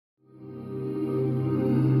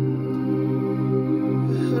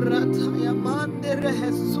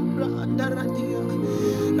rehe supra andaradia.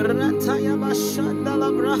 Rataya bashanda la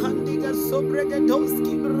brahandiga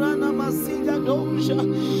sobregedoski brana masiga doja.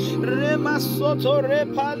 Rema soto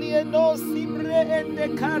repaliendo sibre ende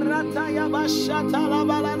karataya bashata la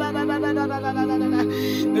balada.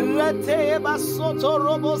 Rete basoto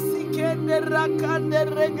robosike de rakande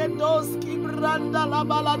regedoski branda la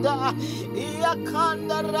balada.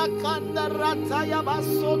 Yakanda rakanda rataya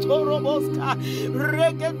basoto roboska.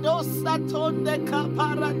 Regedosa tonde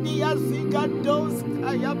kaparadia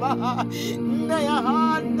zigadoska yabaha.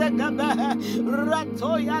 Neyahande gabe.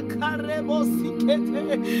 Ratoya karebosikete.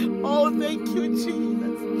 Oh, thank you,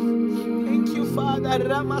 Jesus. Thank you, Father.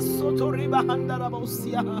 Ramasoto ribahanda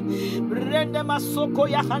rabosia. Brende masoko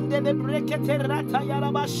ya hande de brekete rata ya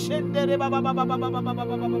rabashende re baba baba baba baba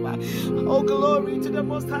baba. Oh, glory to the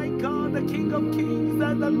Most High God, the King of Kings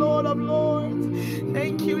and the Lord of Lords.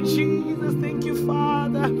 Thank you, Jesus. Thank you,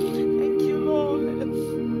 Father. Thank you, Lord.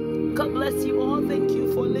 God bless you all. Thank you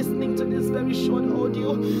for listening to this very short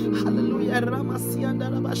audio. Hallelujah.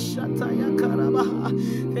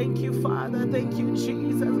 Thank you, Father. Thank you,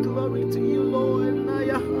 Jesus. Glory to you, Lord.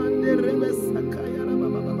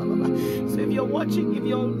 So if you're watching, if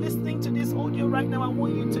you're listening to this audio right now, I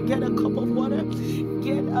want you to get a cup of water,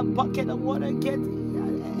 get a bucket of water, get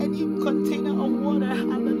any container of water.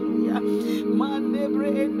 Hallelujah.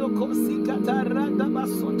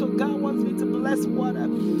 God wants me to bless water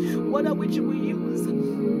which we use.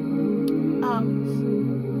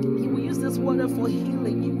 He will use this water for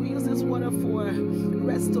healing. He will use this water for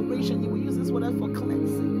restoration. He will use this water for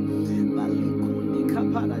cleansing.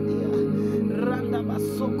 Randa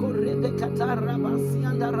basoko rebekata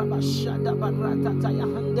rabasianda rabashada barata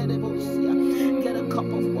tayahanderebosia. Get a cup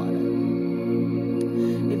of water.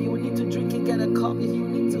 If you need to drink it, get a cup. If you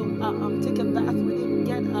need to take a bath with it,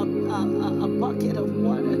 get a bucket of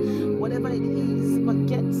water. Whatever it is, but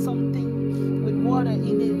get something with water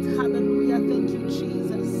in it. Hallelujah. Thank you,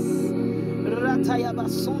 Jesus. Rataya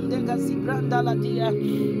basonde gazibranda la dia.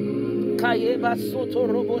 Kayeba soto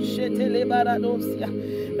robo shete le baradosia.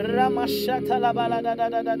 Ramashata la balada da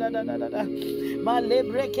da da da da da da.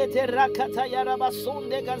 Malebrekete rakata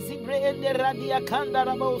yarabasonde gazibre ende radia kanda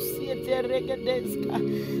rabosiete regedeska.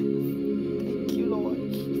 Thank you, Lord.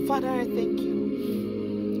 Father, I thank you.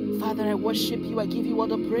 Father, I worship you. I give you all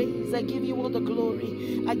the praise. I give you all the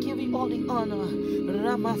glory. I give you all the honor.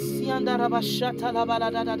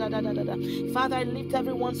 Father, I lift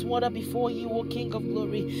everyone's water before you, O King of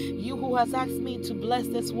glory. You who has asked me to bless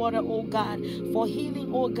this water, O God, for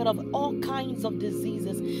healing, O God, of all kinds of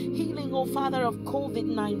diseases. Healing, O Father, of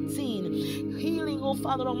COVID-19. Healing, O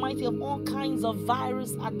Father Almighty, of all kinds of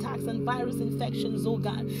virus attacks and virus infections, O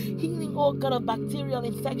God. Healing, O God, of bacterial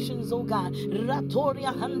infections, O God.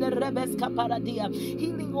 Ratoria hande rebes kaparadia.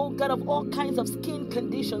 Healing, O God, of all kinds of skin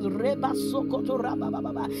conditions. Reba sokoto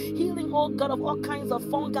rabababa. Healing, O God, of all kinds of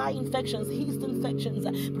fungi infections, yeast infections.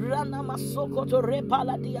 Rana masokoto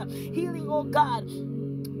repaladia. Healing, O God,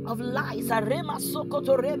 of lice, healing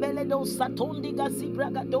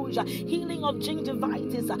of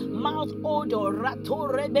gingivitis, mouth odor,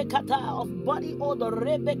 of body odor,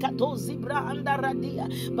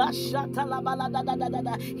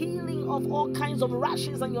 healing of all kinds of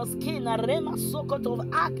rashes on your skin, of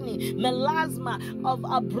acne, melasma, of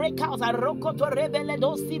breakouts,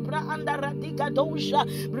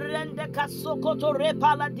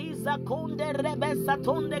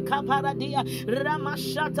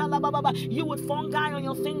 you would fungi on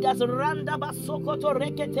your fingers.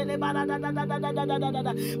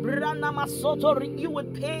 You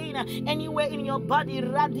would pain anywhere in your body. You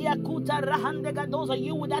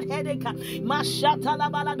would that headache.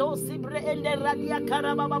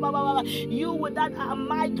 You would that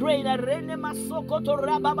migraine.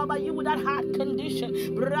 You would that heart condition.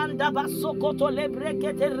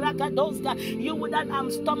 You would that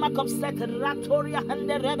stomach upset.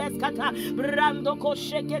 Brando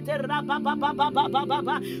koshekete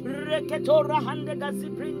rababababababa reketora handega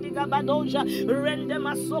ziprindiga badoja rende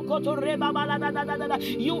masokoto rebabalada.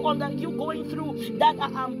 You going through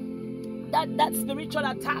that spiritual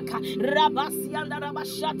attack, you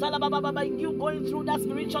going through that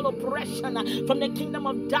spiritual oppression from the kingdom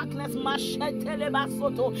of darkness, you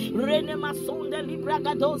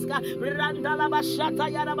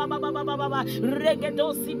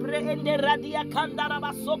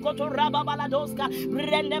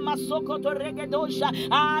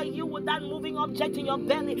with that moving object in your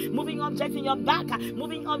belly, moving object in your back,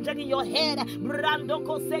 moving object in your head,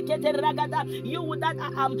 you with that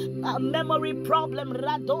memory problem.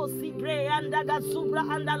 Radosi bre andaga subra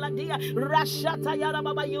andaladia rashata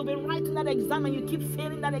yarababa. You've been writing that exam and you keep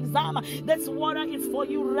failing that exam. This water is for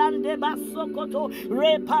you. Rande basokoto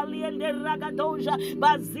repaliende ragadoja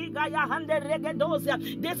baziga yahande regedosia.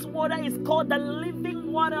 This water is called the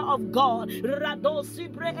living water of God. Radosi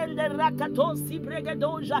bre ende rakatosi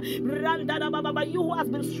bregedoja randada. You who has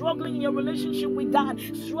been struggling in your relationship with God,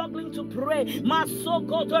 struggling to pray,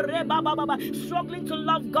 masokoto rebaba, struggling to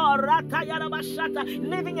love God, ratayarabashata,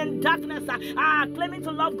 living in darkness, claiming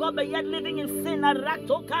to love God but yet living in sin.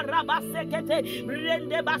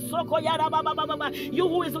 You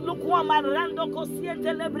who is lukewarm,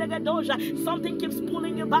 something keeps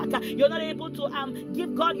pulling you back. You're not able to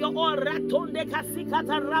give God your all. Ratonde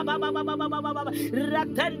kasikata rababababababa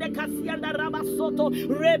ratende kasianda rabasoto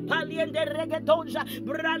repaliende regedoja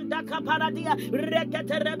branda kaparadia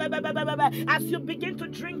rekete rebebebebebe. As you begin to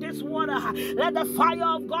drink this water, let the fire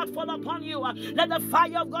of God fall upon you. Let the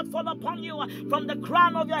fire of God fall upon you from the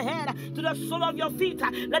crown of your head to the sole of your feet.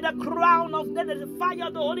 Let the fire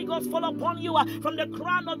of the Holy Ghost fall upon you from the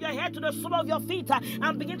crown of your head to the sole of your feet,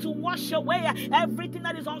 and begin to wash away everything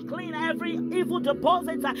that is unclean, every evil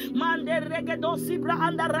deposit,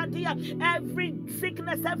 every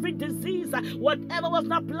sickness, every disease, whatever was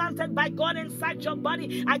not planted by God inside your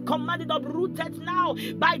body. I command it uprooted now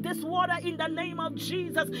by this water in the name of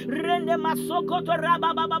Jesus.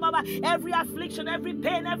 Every affliction, every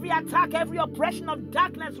pain, every attack, every oppression of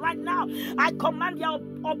darkness right now, I command your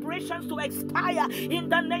operations to expire in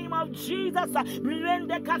the name of Jesus. I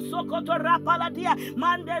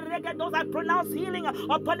pronounce healing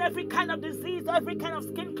upon every kind of disease, every kind of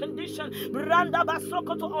skin condition,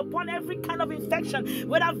 upon every kind of infection,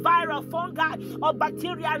 whether viral, fungal, or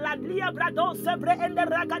bacterial.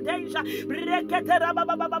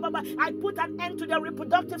 I put an end to the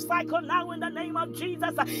reproductive cycle now in the name of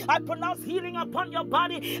Jesus. I pronounce healing upon your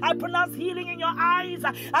body. I pronounce healing in your eyes.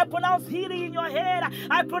 I pronounce healing in your head.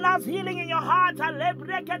 I pronounce healing in your heart. I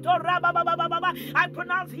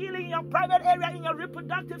pronounce healing in your private area, in your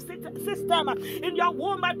reproductive system, in your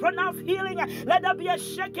womb. I pronounce healing. Let there be a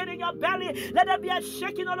shaking in your belly. Let there be a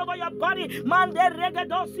shaking all over your body.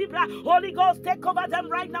 Holy Ghost, take over them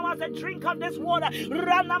right now as a drink of this water.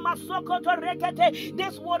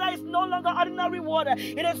 This water is no longer ordinary water.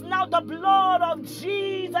 It is now the blood of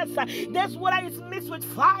Jesus. This water is mixed with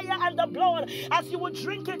fire and the blood. As you will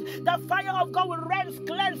drink it, the fire of God will rinse,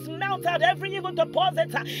 cleanse, melt out every evil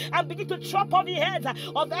deposit, and begin to chop off the heads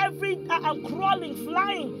of every crawling,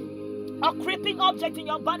 flying, a creeping object in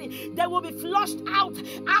your body. They will be flushed out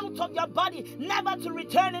of your body, never to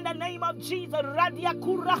return in the name of Jesus.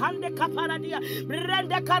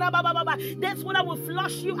 This water will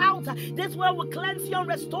flush you out. This water will cleanse you and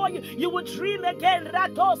restore you. You will dream again,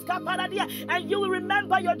 and you will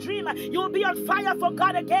remember your dream. You will be on fire for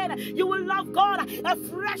God again. You will love God. A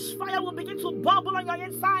fresh fire will begin to bubble on your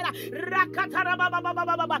inside.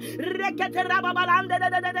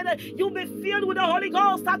 You'll be filled with the Holy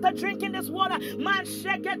Ghost after drinking this water. This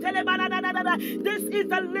is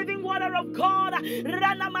the living water of God.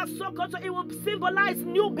 It will symbolize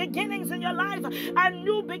new beginnings in your life. A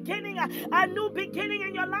new beginning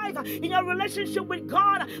in your life, in your relationship with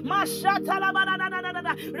God.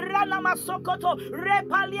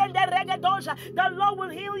 The Lord will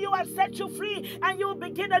heal you and set you free, and you will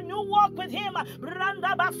begin a new walk with Him.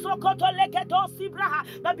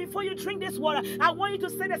 But before you drink this water, I want you to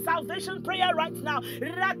say the salvation prayer right now.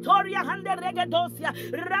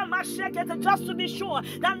 Just to be sure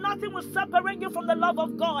that nothing will separate you from the love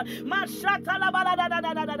of God.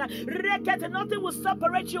 Nothing will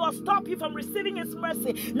separate you or stop you from receiving His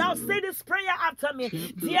mercy. Now say this prayer after me.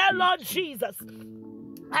 Dear Lord Jesus,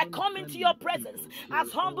 I come into your presence as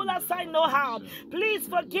humble as I know how. Please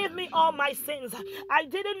forgive me all my sins. I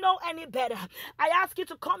didn't know any better. I ask you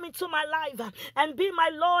to come into my life and be my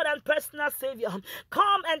Lord and personal Savior.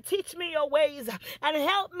 Come and teach me your ways and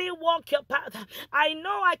help me walk your path. I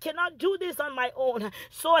know I cannot do this on my own,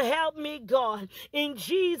 so help me, God. In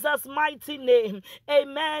Jesus' mighty name,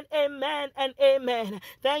 amen, amen, and amen.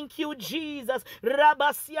 Thank you, Jesus.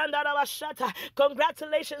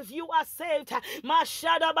 Congratulations, you are saved.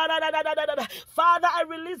 Father, I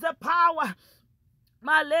release the power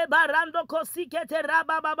Father,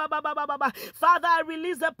 I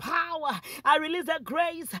release the power, I release the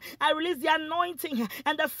grace, I release the anointing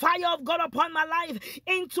and the fire of God upon my life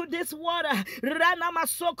into this water.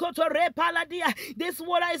 This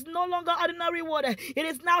water is no longer ordinary water. It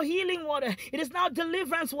is now healing water. It is now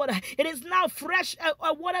deliverance water. It is now fresh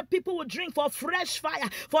water people will drink for fresh fire,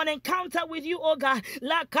 for an encounter with you, oh God.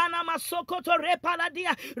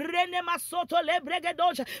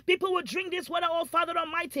 People will drink this water, oh Father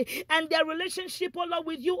Almighty, and their relationship, oh Lord,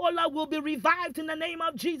 with you, oh Lord, will be revived in the name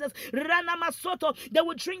of Jesus. They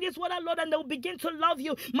will drink this water, Lord, and they will begin to love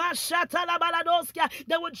you.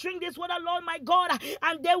 They will drink this water, Lord, my God,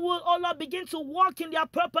 and they will, oh Lord, begin to walk in their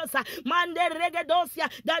purpose.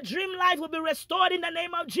 That dream life will be restored in the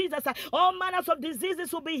name of Jesus. All manners of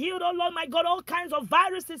diseases will be healed, oh Lord, my God. All kinds of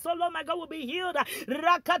viruses, oh Lord, my God, will be healed.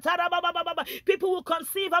 People will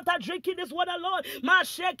conceive after drinking this water, Lord.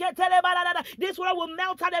 This water will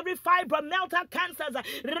melt out every fiber, melt out cancers.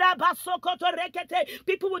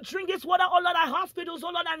 People will drink this water, oh Lord, at hospitals,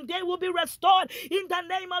 oh Lord, and they will be restored in the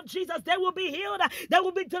name of Jesus. They will be healed. They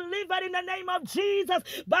will be delivered in the name of Jesus.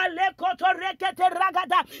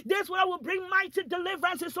 This water will bring mighty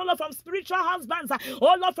deliverances, oh Lord, from spiritual husbands,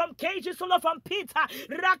 oh Lord, from cages, oh Lord, from pits.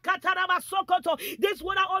 This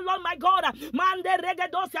water, oh Lord, my God,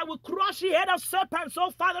 will crush the head of serpents,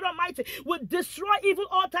 oh Father Almighty, will destroy evil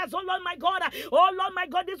altars, oh Lord, my God. Oh Lord, my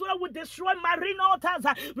God, this water will destroy marine altars.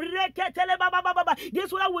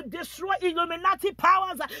 This water will destroy Illuminati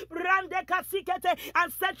powers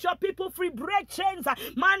and set your people free. Break chains.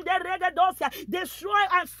 Destroy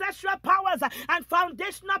ancestral powers and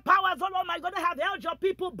foundational powers, oh Lord, my God, that have held your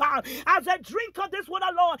people bound. As they drink of this water,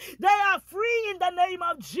 Lord, they are free in the name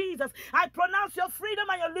of Jesus. I pronounce your freedom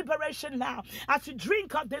and your liberation now as you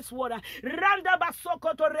drink of this water.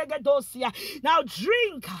 Now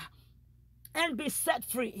drink and be set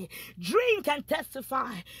free. Drink and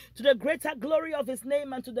testify to the greater glory of his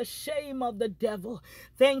name and to the shame of the devil.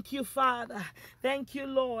 Thank you, Father. Thank you,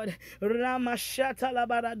 Lord. Ramashata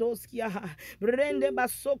labaradoskia. Brende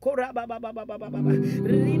basoko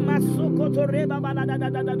Rima soko to reba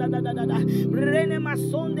Brene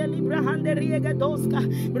masonde libra hande doska.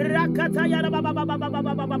 Brakata yara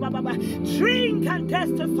Drink and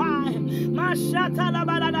testify. Mashata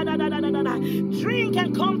labaradadadadadada. Drink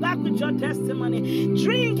and come back with your testimony.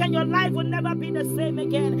 Drink and your life will never be the same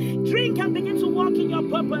again. Drink and begin to walk in your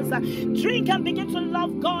purpose. Drink and begin to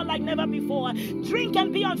love God like never before. Drink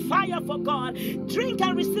and be on fire for God. Drink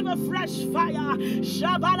and receive a fresh fire.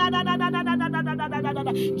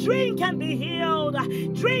 Drink and be healed.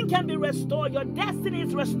 Drink and be restored. Your destiny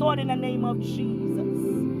is restored in the name of Jesus.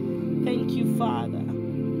 Thank you, Father.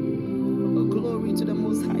 Oh, glory to the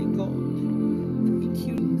Most High God. Thank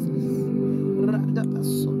you, Jesus.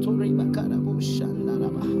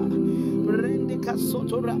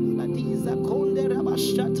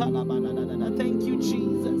 Thank you,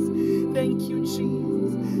 Jesus. Thank you,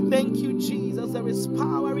 Jesus. Thank you, Jesus. There is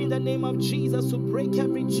power in the name of Jesus to break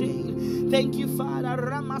every chain. Thank you, Father.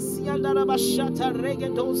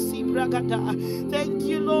 Thank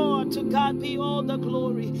you, Lord. To God be all the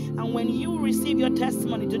glory. And when you receive your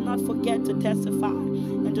testimony, do not forget to testify.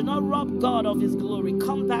 And do not rob God of his glory.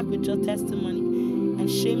 Come back with your testimony and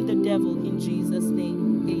shame the devil in Jesus' name.